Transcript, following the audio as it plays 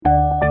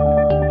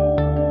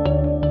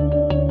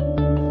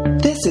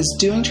This is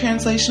Doing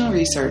Translational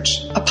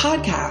Research, a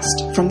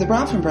podcast from the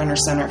Bronfenbrenner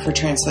Center for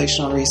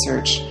Translational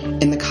Research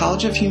in the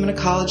College of Human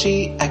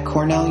Ecology at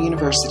Cornell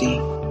University.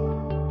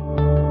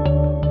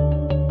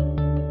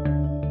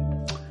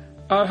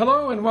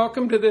 Hello and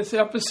welcome to this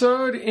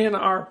episode in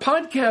our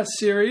podcast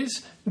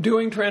series,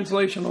 Doing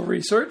Translational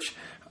Research.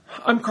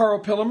 I'm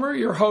Carl Pillemer,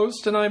 your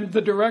host, and I'm the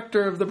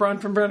director of the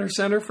Bronfenbrenner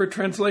Center for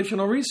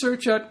Translational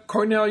Research at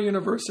Cornell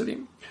University.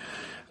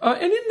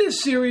 And in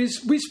this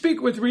series, we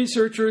speak with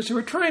researchers who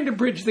are trying to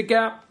bridge the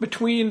gap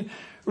between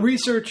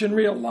research and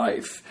real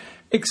life,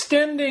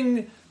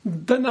 extending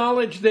the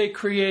knowledge they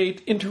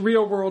create into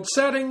real-world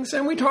settings,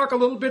 and we talk a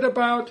little bit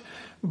about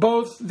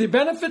both the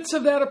benefits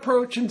of that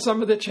approach and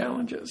some of the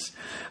challenges.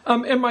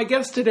 And my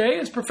guest today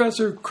is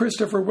Professor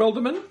Christopher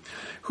Wildeman,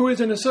 who is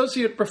an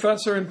associate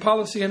professor in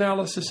policy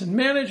analysis and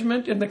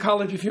management in the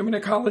College of Human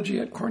Ecology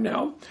at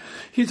Cornell.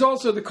 He's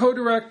also the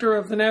co-director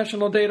of the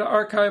National Data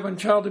Archive on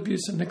Child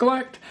Abuse and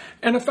Neglect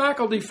and a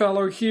faculty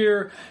fellow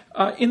here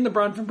in the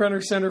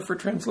Bronfenbrenner Center for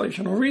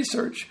Translational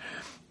Research.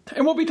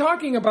 And we'll be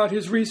talking about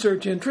his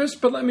research interests,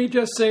 but let me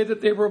just say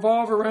that they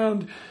revolve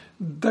around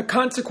the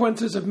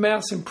consequences of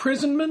mass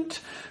imprisonment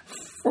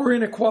for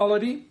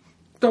inequality,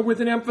 though with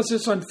an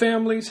emphasis on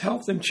families,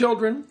 health, and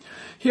children.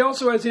 He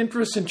also has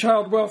interests in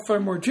child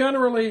welfare more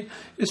generally,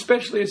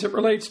 especially as it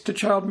relates to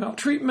child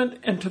maltreatment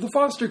and to the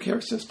foster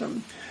care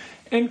system.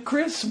 And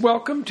Chris,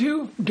 welcome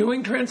to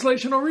Doing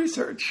Translational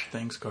Research.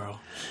 Thanks, Carl.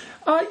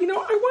 I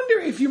wonder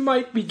if you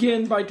might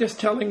begin by just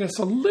telling us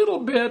a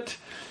little bit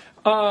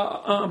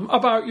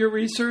about your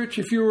research,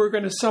 if you were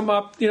going to sum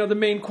up, the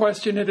main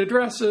question it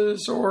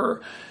addresses,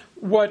 or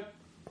what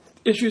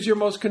issues you're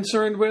most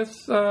concerned with,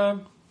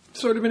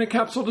 sort of in a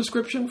capsule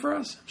description for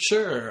us?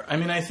 Sure.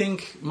 I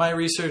think my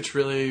research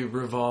really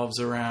revolves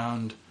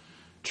around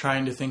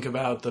trying to think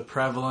about the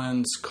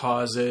prevalence,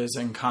 causes,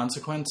 and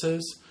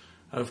consequences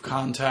of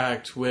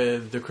contact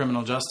with the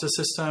criminal justice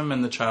system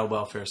and the child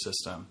welfare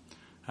system,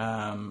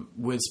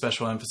 with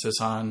special emphasis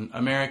on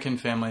American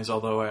families,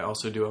 although I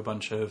also do a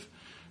bunch of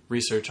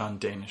research on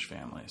Danish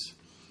families.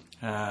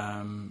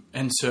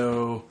 And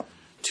so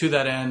to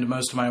that end,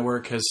 most of my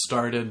work has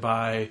started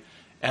by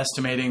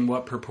estimating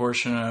what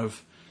proportion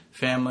of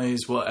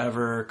families will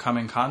ever come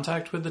in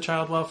contact with the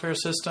child welfare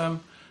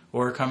system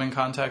or come in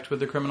contact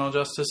with the criminal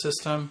justice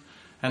system,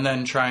 and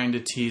then trying to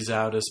tease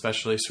out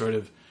especially sort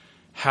of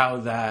how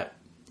that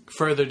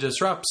further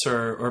disrupts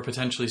or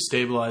potentially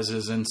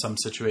stabilizes in some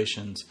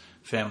situations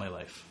family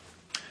life.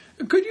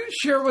 Could you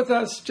share with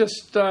us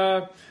just,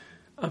 and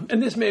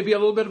this may be a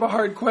little bit of a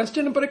hard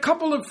question, but a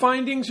couple of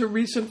findings or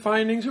recent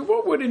findings, or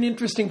what would an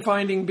interesting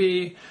finding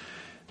be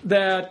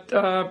that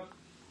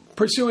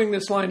pursuing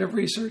this line of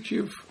research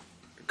you've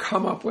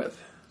come up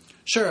with?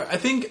 Sure.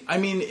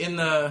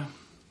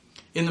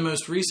 In the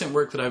most recent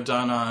work that I've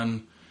done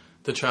on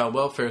the child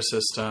welfare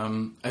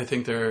system, I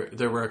think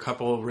there were a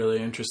couple of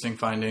really interesting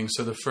findings.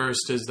 So the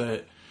first is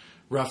that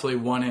roughly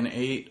 1 in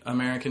 8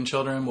 American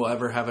children will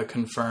ever have a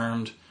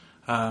confirmed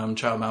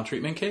child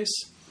maltreatment case.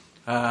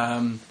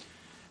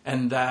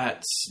 And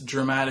that's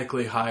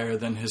dramatically higher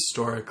than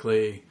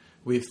historically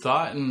we've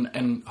thought,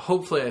 and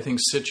hopefully I think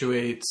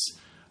situates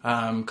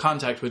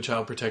contact with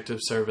Child Protective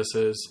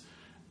Services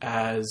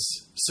as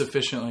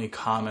sufficiently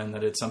common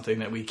that it's something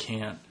that we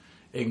can't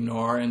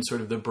ignore in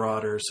sort of the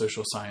broader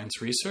social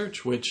science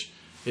research, which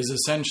is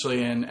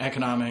essentially in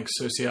economics,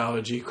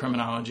 sociology,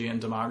 criminology,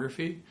 and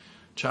demography.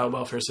 Child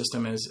welfare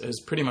system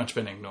has pretty much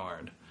been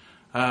ignored.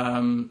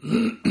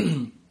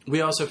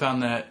 We also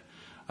found that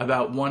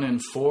about 1 in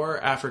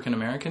 4 African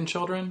American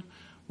children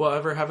will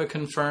ever have a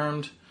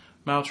confirmed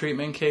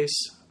maltreatment case.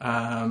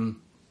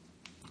 And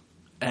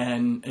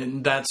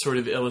that sort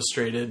of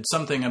illustrated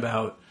something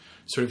about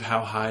sort of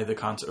how high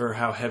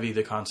how heavy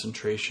the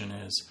concentration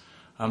is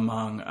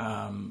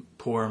among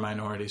poor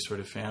minority sort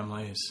of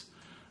families.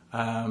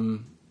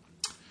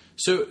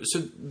 So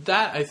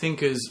that I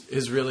think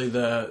is really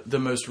the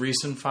most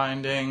recent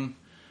finding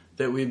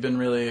that we've been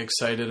really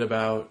excited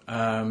about.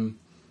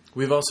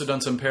 We've also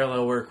done some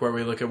parallel work where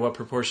we look at what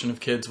proportion of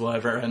kids will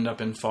ever end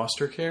up in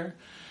foster care,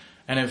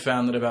 and have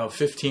found that about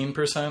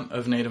 15%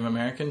 of Native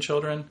American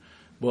children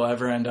will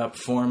ever end up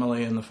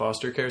formally in the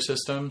foster care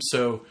system.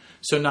 So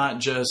not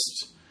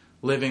just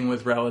living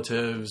with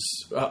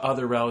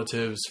other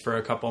relatives for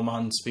a couple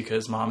months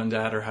because mom and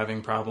dad are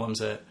having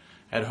problems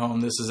at home.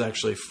 This is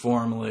actually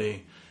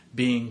formally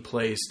being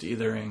placed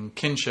either in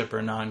kinship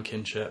or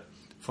non-kinship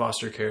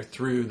foster care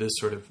through this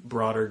sort of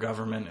broader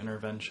government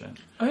intervention.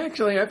 I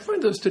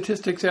find those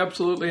statistics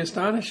absolutely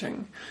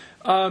astonishing.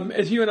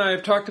 As you and I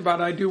have talked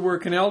about, I do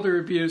work in elder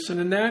abuse, and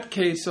in that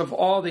case, of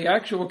all the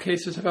actual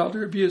cases of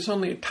elder abuse,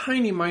 only a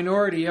tiny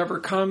minority ever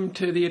come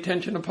to the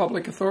attention of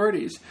public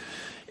authorities.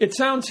 It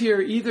sounds here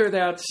either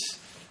that's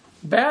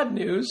bad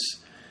news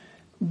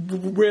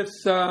with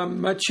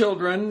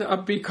children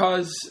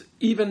because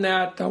even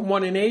that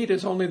 1 in 8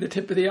 is only the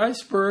tip of the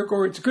iceberg,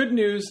 or it's good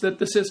news that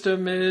the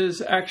system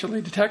is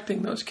actually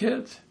detecting those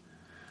kids.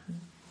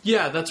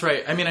 Yeah, that's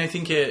right. I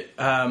think it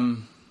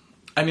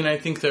I mean, I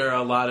think there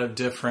are a lot of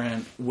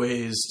different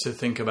ways to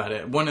think about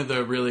it. One of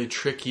the really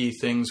tricky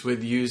things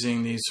with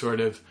using these sort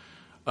of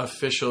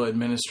official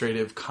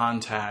administrative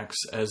contacts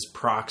as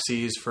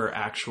proxies for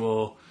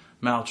actual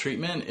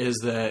maltreatment is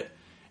that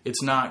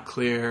it's not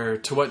clear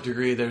to what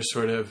degree there's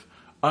sort of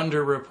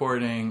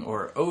underreporting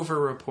or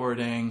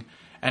overreporting,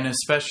 and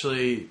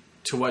especially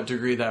to what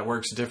degree that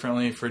works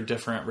differently for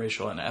different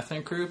racial and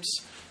ethnic groups.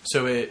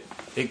 So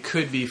it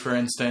could be, for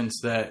instance,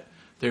 that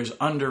there's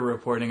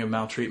underreporting of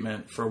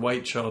maltreatment for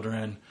white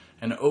children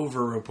and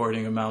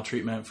overreporting of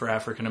maltreatment for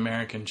African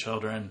American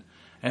children,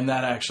 and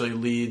that actually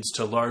leads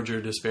to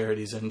larger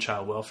disparities in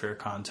child welfare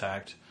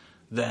contact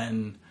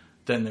than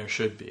there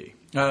should be.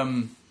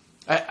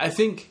 I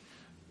think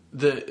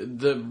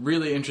the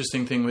really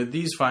interesting thing with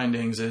these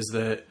findings is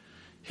that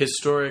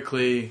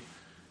historically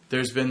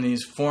there's been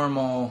these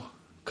formal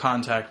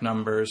contact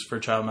numbers for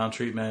child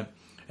maltreatment,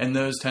 and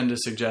those tend to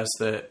suggest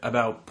that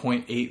about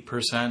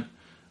 0.8%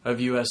 of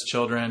U.S.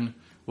 children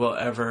will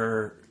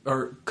ever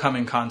or come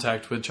in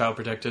contact with Child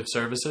Protective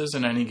Services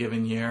in any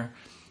given year.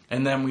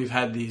 And then we've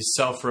had these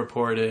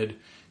self-reported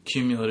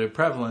cumulative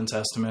prevalence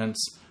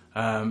estimates,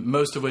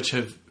 most of which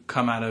have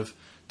come out of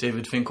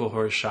David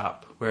Finkelhor's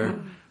shop, where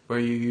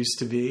you used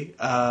to be.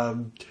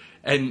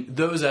 And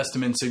those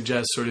estimates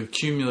suggest sort of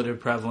cumulative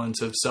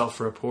prevalence of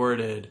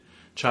self-reported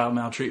child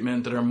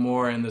maltreatment that are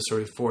more in the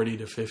sort of 40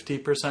 to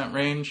 50%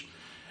 range.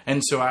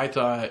 And so I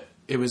thought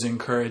it was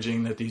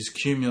encouraging that these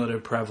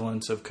cumulative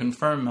prevalence of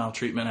confirmed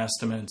maltreatment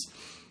estimates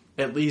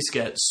at least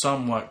get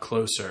somewhat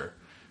closer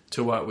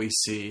to what we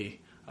see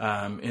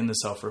in the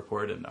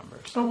self-reported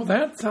numbers. Oh, well,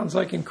 that sounds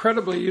like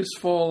incredibly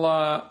useful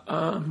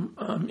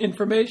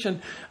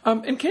information.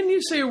 And can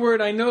you say a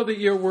word? I know that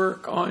your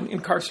work on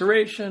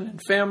incarceration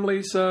and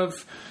families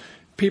of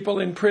people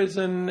in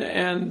prison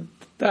and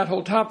that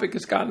whole topic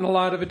has gotten a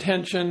lot of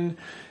attention.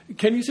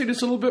 Can you say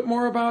just a little bit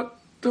more about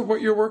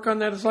what your work on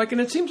that is like? And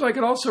it seems like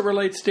it also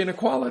relates to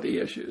inequality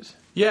issues.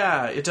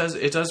 Yeah, it does.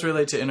 It does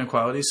relate to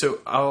inequality. So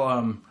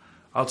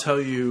I'll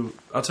tell you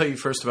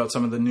first about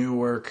some of the new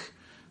work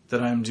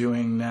that I'm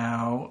doing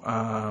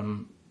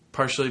now,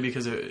 partially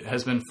because it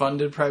has been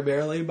funded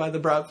primarily by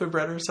the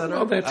Bronfenbrenner Center.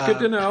 Oh, that's good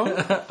to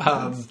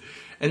know.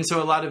 And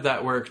so a lot of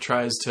that work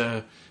tries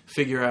to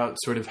figure out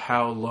sort of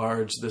how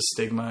large the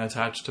stigma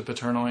attached to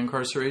paternal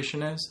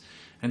incarceration is.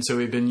 And so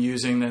we've been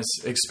using this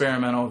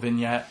experimental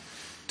vignette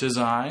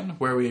design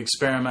where we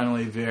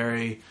experimentally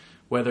vary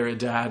whether a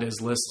dad is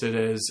listed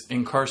as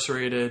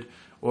incarcerated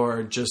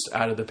or just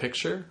out of the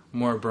picture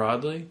more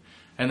broadly.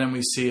 And then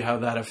we see how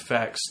that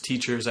affects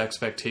teachers'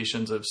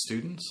 expectations of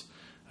students.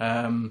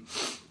 And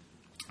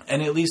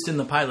at least in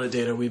the pilot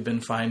data, we've been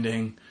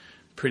finding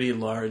pretty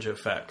large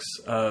effects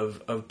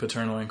of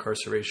paternal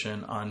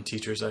incarceration on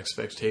teachers'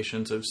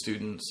 expectations of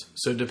students.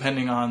 So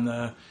depending on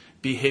the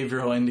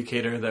behavioral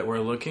indicator that we're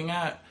looking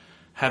at,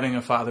 having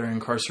a father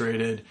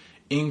incarcerated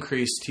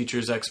increased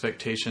teachers'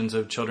 expectations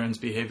of children's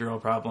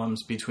behavioral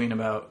problems between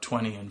about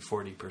 20 and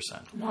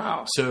 40%.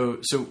 Wow.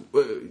 So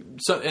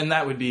and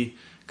that would be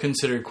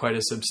considered quite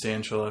a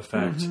substantial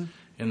effect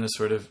in the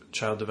sort of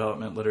child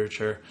development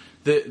literature.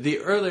 The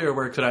earlier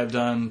work that I've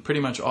done, pretty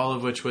much all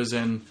of which was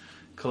in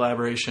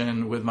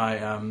collaboration with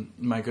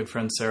my good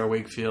friend Sarah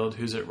Wakefield,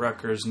 who's at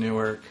Rutgers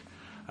Newark,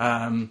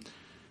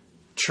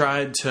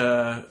 tried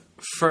to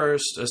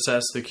first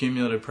assess the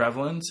cumulative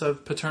prevalence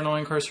of paternal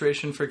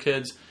incarceration for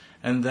kids,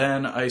 and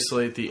then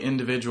isolate the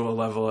individual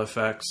level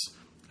effects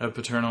of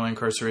paternal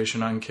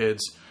incarceration on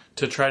kids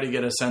to try to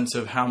get a sense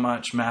of how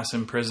much mass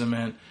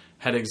imprisonment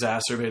had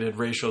exacerbated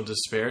racial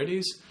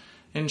disparities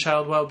in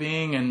child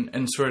well-being,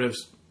 and sort of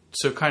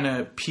so kind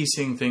of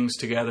piecing things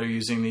together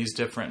using these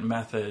different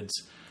methods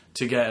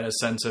to get a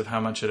sense of how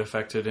much it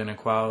affected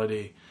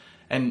inequality.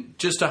 And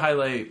just to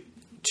highlight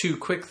two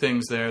quick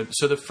things there.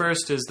 So the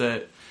first is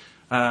that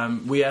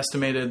we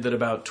estimated that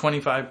about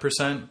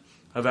 25%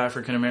 of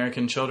African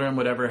American children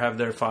would ever have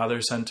their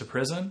father sent to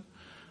prison.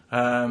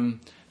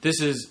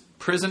 This is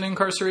prison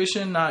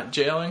incarceration, not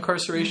jail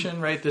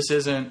incarceration, right? This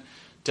isn't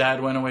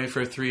dad went away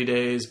for 3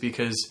 days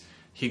because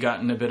he got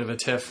in a bit of a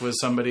tiff with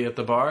somebody at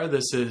the bar.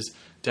 This is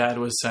dad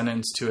was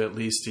sentenced to at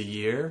least a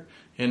year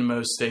in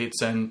most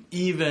states, and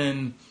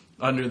even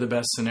under the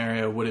best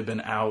scenario would have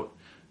been out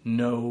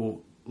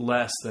no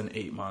less than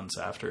 8 months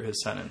after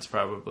his sentence,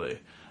 probably.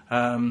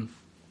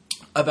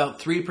 About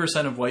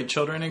 3% of white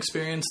children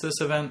experience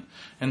this event,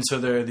 and so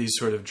there are these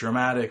sort of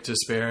dramatic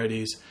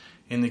disparities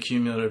in the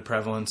cumulative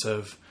prevalence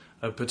of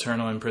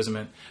paternal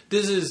imprisonment.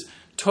 This is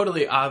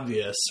totally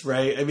obvious,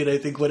 right? I mean, I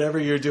think whenever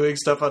you're doing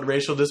stuff on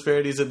racial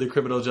disparities in the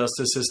criminal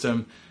justice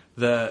system,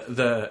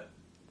 the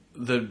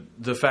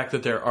fact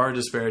that there are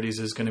disparities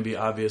is going to be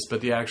obvious,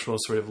 but the actual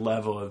sort of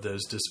level of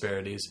those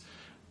disparities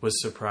was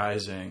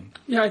surprising.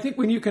 Yeah, I think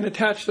when you can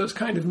attach those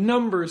kind of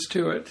numbers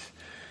to it,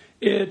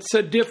 it's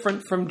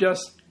different from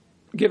just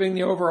giving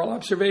the overall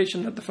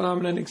observation that the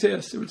phenomenon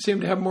exists. It would seem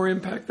to have more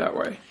impact that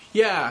way.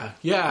 Yeah.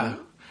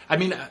 I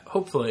mean,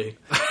 hopefully.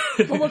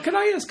 Well, can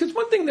I ask, because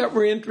one thing that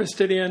we're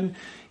interested in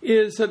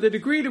is the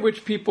degree to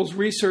which people's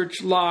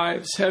research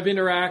lives have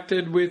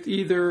interacted with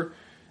either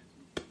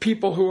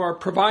people who are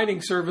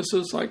providing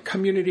services like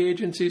community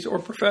agencies or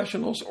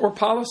professionals or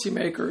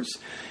policymakers.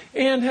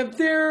 And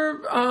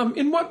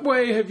in what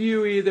way have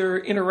you either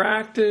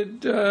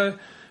interacted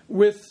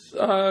with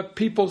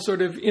people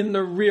sort of in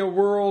the real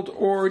world,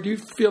 or do you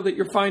feel that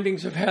your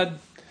findings have had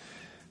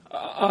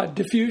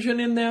diffusion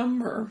in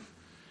them? Or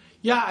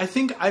yeah,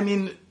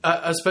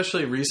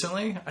 especially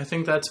recently, I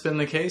think that's been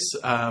the case.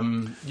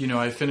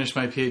 I finished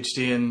my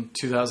PhD in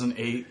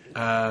 2008,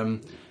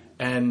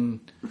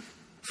 and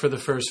for the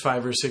first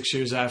 5 or 6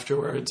 years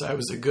afterwards, I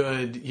was a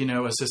good,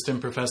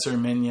 assistant professor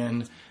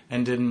minion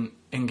and didn't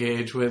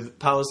engage with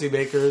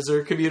policymakers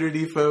or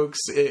community folks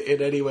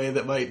in any way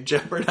that might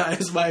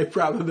jeopardize my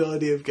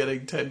probability of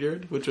getting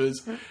tenured, which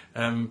was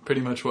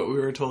pretty much what we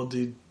were told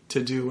to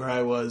do where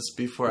I was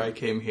before I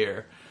came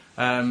here.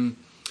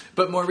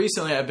 But more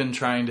recently, I've been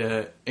trying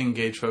to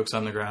engage folks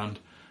on the ground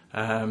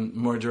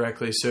more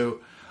directly.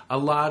 So a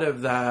lot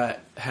of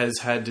that has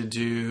had to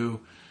do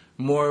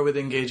more with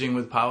engaging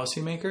with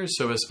policymakers,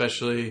 so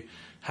especially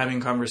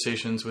having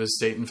conversations with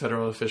state and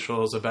federal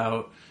officials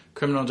about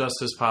criminal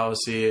justice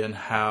policy and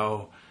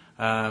how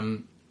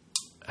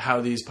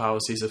these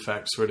policies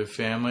affect sort of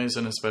families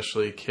and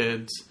especially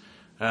kids.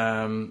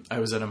 I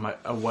was at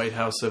a White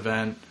House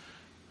event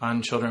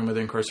on children with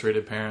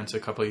incarcerated parents a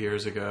couple of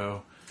years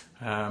ago,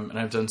 and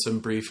I've done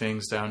some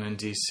briefings down in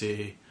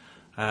D.C.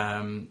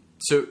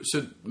 So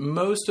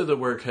most of the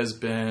work has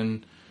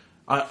been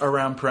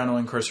around parental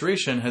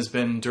incarceration has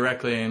been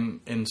directly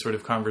in sort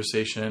of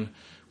conversation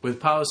with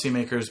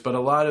policymakers, but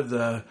a lot of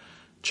the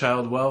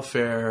child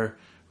welfare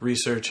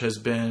research has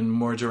been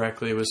more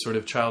directly with sort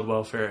of child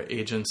welfare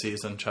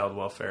agencies and child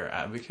welfare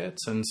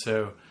advocates. And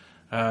so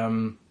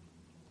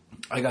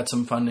I got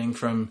some funding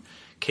from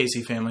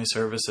Casey Family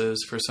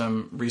Services for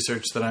some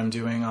research that I'm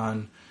doing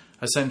on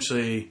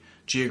essentially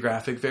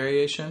geographic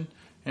variation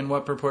in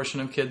what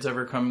proportion of kids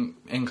ever come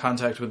in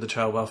contact with the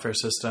child welfare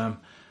system.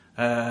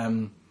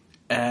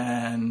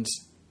 And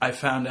I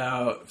found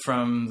out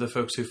from the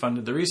folks who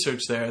funded the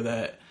research there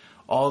that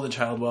all the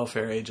child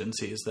welfare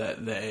agencies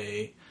that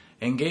they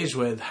engage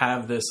with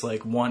have this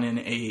like 1 in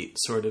 8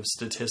 sort of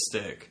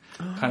statistic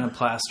kind of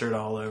plastered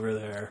all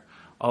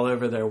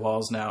over their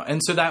walls now. And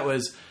so that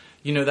was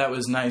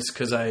nice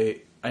because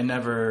I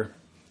never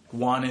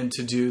wanted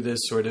to do this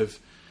sort of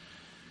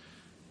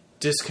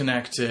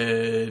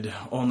disconnected,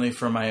 only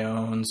for my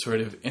own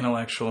sort of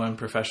intellectual and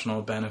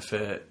professional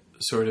benefit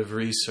sort of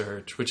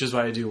research, which is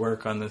why I do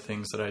work on the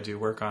things that I do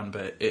work on.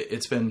 But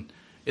it's been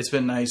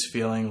nice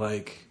feeling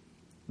like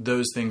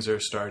those things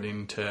are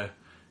starting to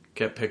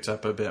get picked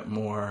up a bit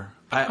more.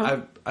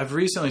 I've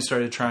recently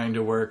started trying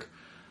to work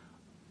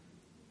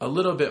a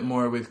little bit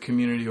more with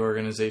community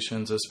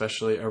organizations,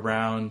 especially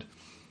around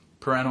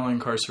parental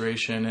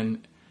incarceration,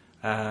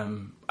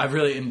 and I've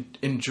really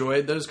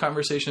enjoyed those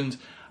conversations.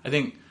 I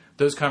think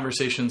those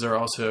conversations are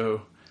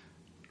also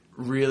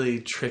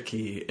really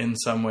tricky in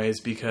some ways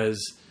because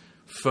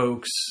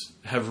folks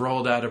have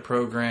rolled out a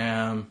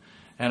program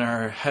and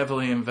are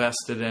heavily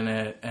invested in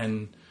it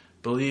and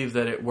believe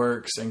that it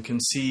works and can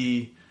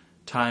see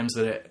times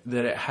that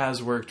it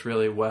has worked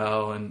really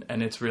well and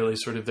it's really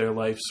sort of their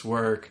life's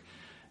work.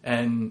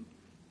 And,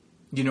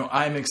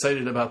 I'm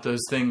excited about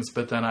those things,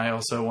 but then I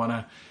also want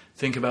to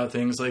think about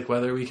things like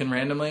whether we can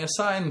randomly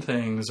assign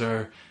things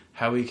or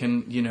how we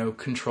can,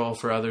 control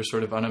for other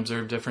sort of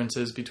unobserved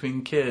differences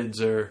between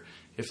kids, or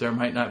if there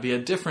might not be a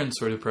different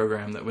sort of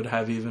program that would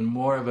have even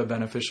more of a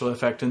beneficial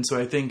effect. And so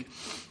I think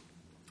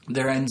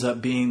there ends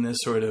up being this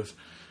sort of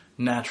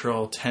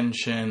natural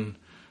tension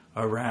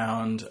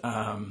around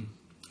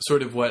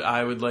sort of what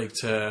I would like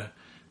to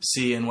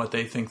see and what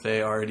they think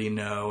they already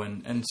know,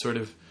 and sort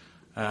of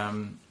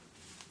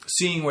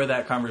seeing where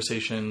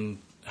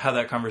how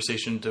that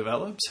conversation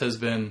develops has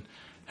been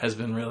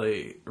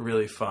really,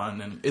 really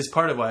fun, and is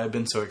part of why I've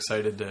been so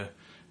excited to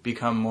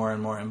become more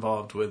and more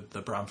involved with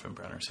the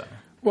Bronfenbrenner Center.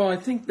 Well, I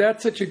think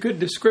that's such a good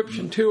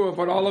description, too, of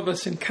what all of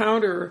us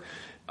encounter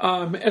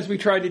as we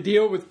try to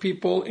deal with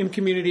people in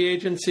community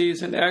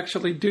agencies and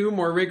actually do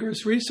more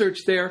rigorous research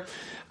there.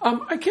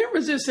 I can't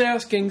resist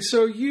asking,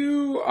 so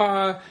you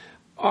are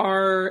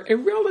a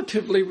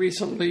relatively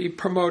recently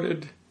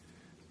promoted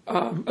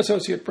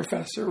associate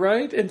professor,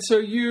 right? And so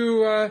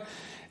you...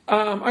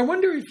 I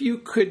wonder if you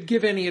could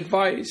give any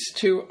advice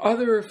to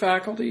other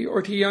faculty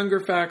or to younger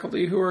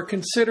faculty who are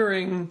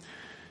considering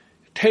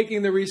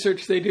taking the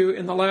research they do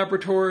in the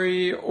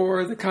laboratory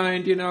or the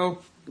kind,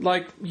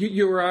 like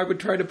you or I would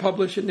try to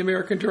publish in the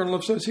American Journal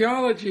of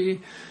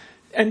Sociology,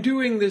 and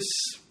doing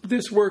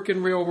this work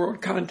in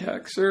real-world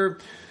context. Or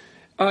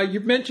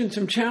you've mentioned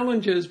some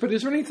challenges, but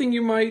is there anything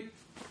you might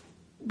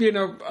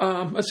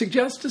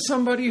suggest to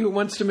somebody who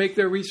wants to make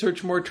their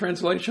research more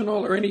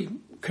translational, or any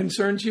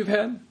concerns you've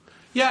had?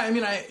 Yeah,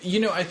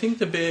 I think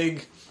the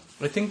big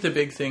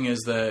thing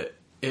is that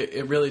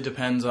it really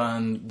depends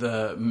on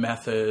the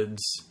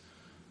methods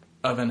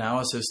of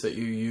analysis that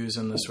you use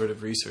and the sort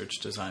of research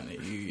design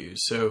that you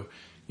use. So,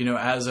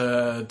 as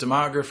a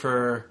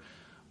demographer,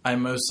 I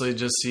mostly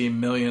just see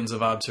millions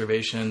of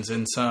observations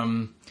in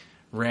some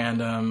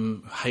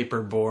random,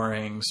 hyper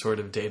boring sort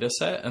of data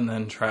set and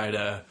then try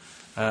to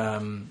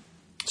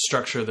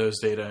structure those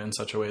data in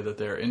such a way that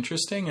they're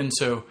interesting. And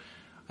so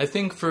I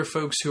think for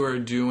folks who are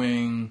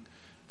doing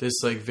this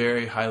like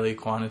very highly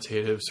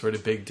quantitative sort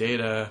of big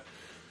data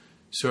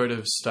sort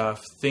of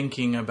stuff,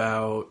 thinking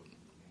about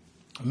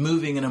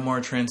moving in a more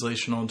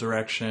translational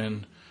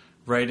direction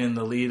right in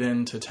the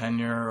lead-in to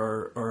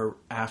tenure or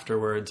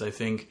afterwards, I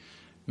think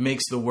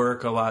makes the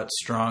work a lot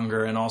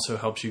stronger and also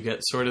helps you get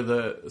sort of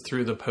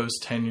through the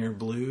post-tenure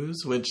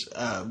blues, which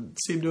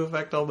seem to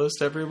affect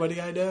almost everybody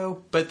I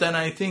know. But then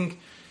I think,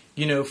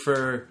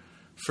 for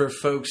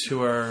folks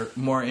who are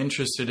more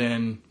interested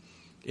in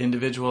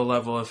individual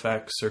level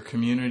effects or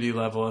community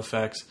level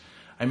effects,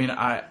 I mean,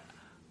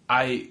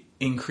 I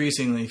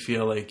increasingly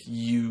feel like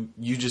you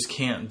just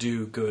can't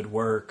do good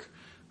work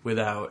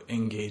without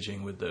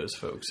engaging with those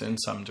folks in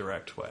some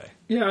direct way.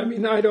 Yeah, I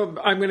mean, I'm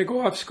going to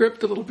go off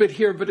script a little bit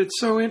here, but it's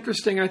so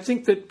interesting. I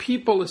think that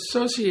people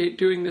associate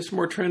doing this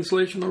more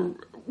translational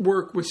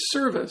work with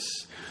service.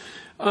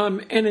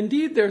 And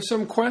indeed, there's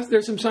some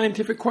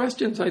scientific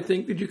questions, I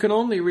think, that you can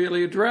only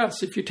really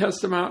address if you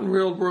test them out in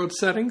real-world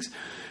settings.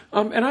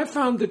 And I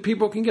found that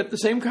people can get the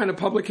same kind of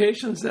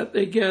publications that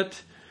they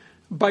get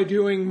by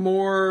doing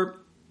more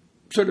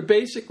sort of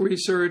basic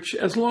research,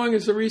 as long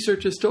as the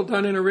research is still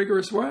done in a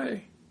rigorous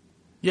way.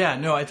 Yeah,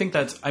 no, I think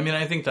that's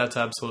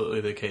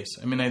absolutely the case.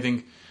 I mean, I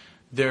think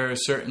there are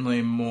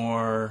certainly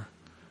more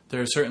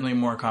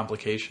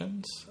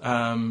complications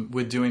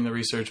with doing the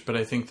research, but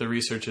I think the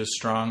research is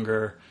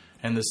stronger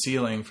and the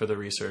ceiling for the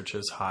research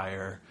is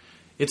higher.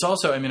 It's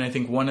also, I mean, I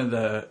think one of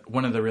the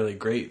really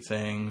great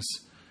things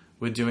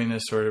with doing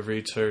this sort of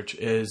research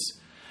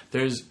is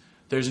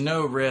there's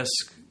no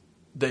risk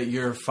that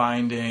your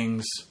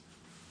findings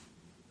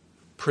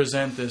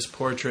present this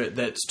portrait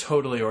that's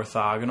totally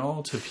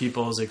orthogonal to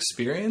people's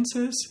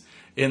experiences,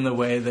 in the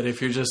way that if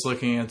you're just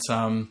looking at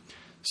some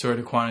sort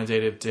of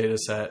quantitative data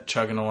set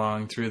chugging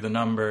along through the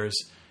numbers,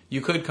 you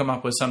could come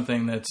up with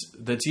something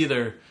that's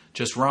either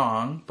just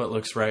wrong but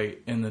looks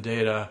right in the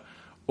data,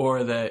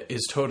 or that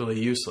is totally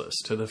useless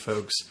to the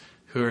folks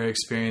who are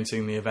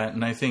experiencing the event.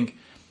 And I think,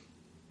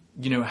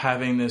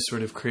 having this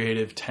sort of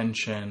creative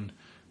tension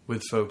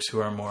with folks who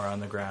are more on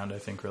the ground, I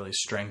think really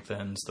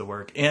strengthens the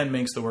work and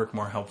makes the work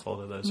more helpful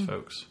to those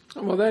folks.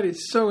 Well, that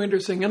is so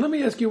interesting. And let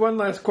me ask you one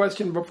last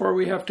question before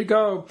we have to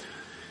go.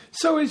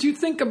 So as you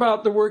think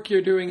about the work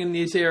you're doing in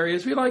these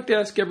areas, we like to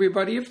ask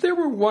everybody if there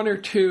were one or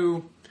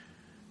two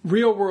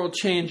real-world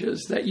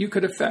changes that you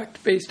could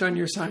affect based on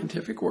your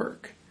scientific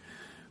work,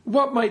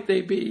 what might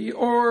they be?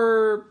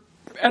 Or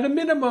at a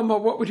minimum,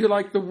 what would you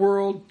like the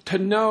world to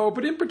know,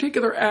 but in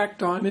particular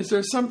act on? Is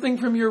there something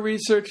from your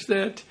research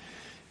that,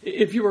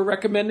 if you were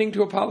recommending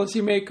to a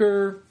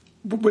policymaker,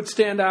 would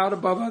stand out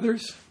above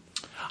others?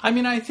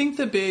 I think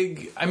the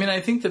big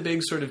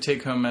sort of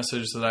take-home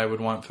message that I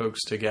would want folks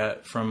to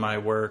get from my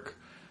work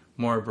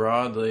more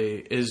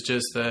broadly is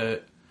just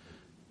that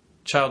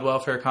child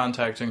welfare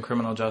contact and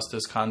criminal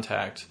justice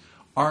contact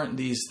aren't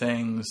these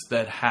things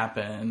that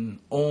happen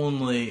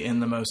only in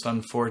the most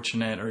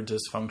unfortunate or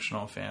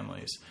dysfunctional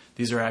families.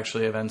 These are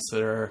actually events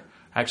that are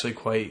actually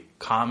quite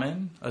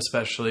common,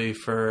 especially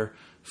for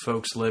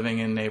folks living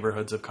in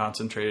neighborhoods of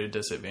concentrated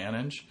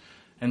disadvantage.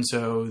 And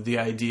so the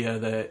idea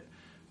that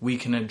we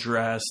can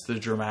address the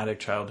dramatic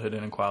childhood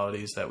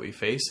inequalities that we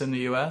face in the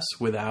U.S.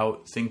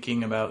 without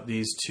thinking about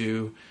these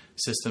two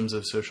systems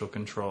of social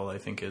control, I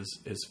think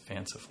is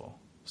fanciful.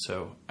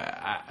 So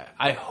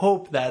I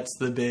hope that's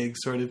the big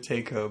sort of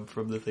take-home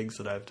from the things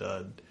that I've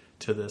done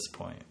to this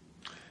point.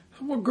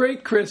 Well,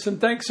 great, Chris, and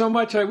thanks so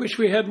much. I wish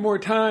we had more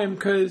time,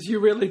 because you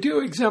really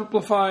do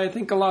exemplify, I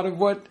think, a lot of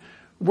what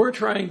we're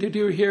trying to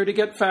do here to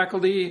get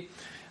faculty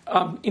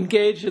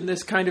engaged in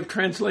this kind of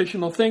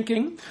translational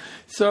thinking.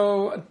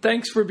 So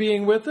thanks for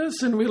being with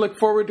us, and we look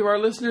forward to our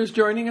listeners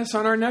joining us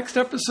on our next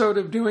episode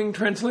of Doing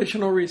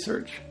Translational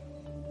Research.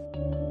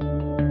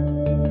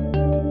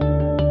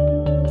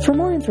 For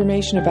more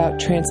information about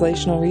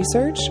translational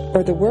research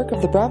or the work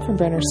of the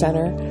Bronfenbrenner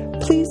Center,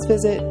 please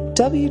visit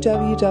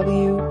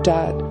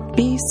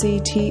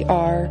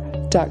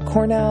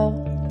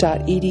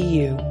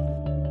www.bctr.cornell.edu.